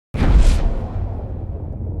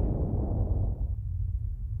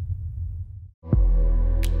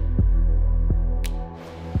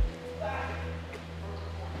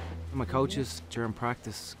My coaches during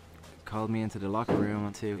practice called me into the locker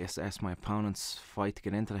room to assess my opponent's fight to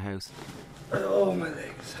get into the house. Oh, my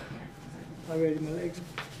legs. Already my legs.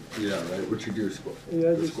 Yeah, right. What you do, squat?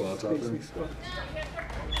 Yeah, the squats out there. Squat.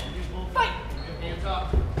 Fight! Hands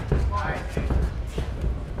up.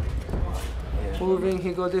 Moving,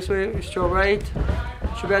 he go this way, stroke right.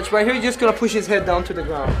 Right here, you're just gonna push his head down to the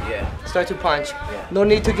ground. Yeah. Start to punch. Yeah. No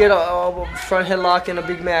need to get a front headlock and a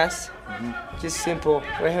big mass. Just simple,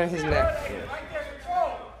 right here in his neck.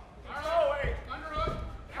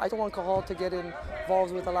 I don't want Cathal to get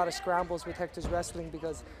involved with a lot of scrambles with Hector's wrestling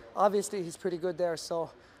because obviously he's pretty good there.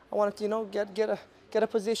 So I want to, get a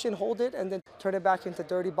position, hold it, and then turn it back into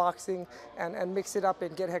dirty boxing and mix it up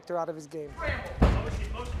and get Hector out of his game.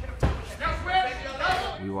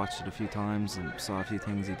 We watched it a few times and saw a few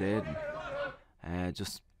things he did. And,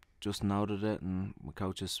 just noted it, and my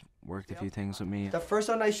coaches worked a few things with me. The first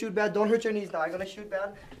one I shoot bad, don't hurt your knees now. I'm gonna shoot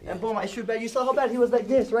bad, and boom, I shoot bad. You saw how bad he was like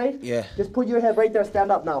this, right? Yeah. Just put your head right there,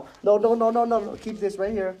 stand up now. No. Keep this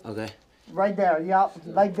right here. Okay. Right there, yeah,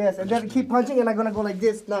 like this. And then keep punching, and I'm gonna go like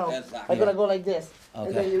this now. I'm gonna go like this. Okay.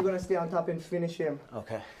 And then you're gonna stay on top and finish him.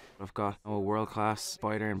 Okay. I've got a world-class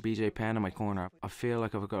fighter and Penn in my corner. I feel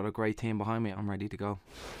like I've got a great team behind me. I'm ready to go.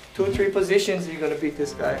 2 or 3 positions, you're gonna beat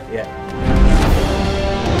this guy. Yeah.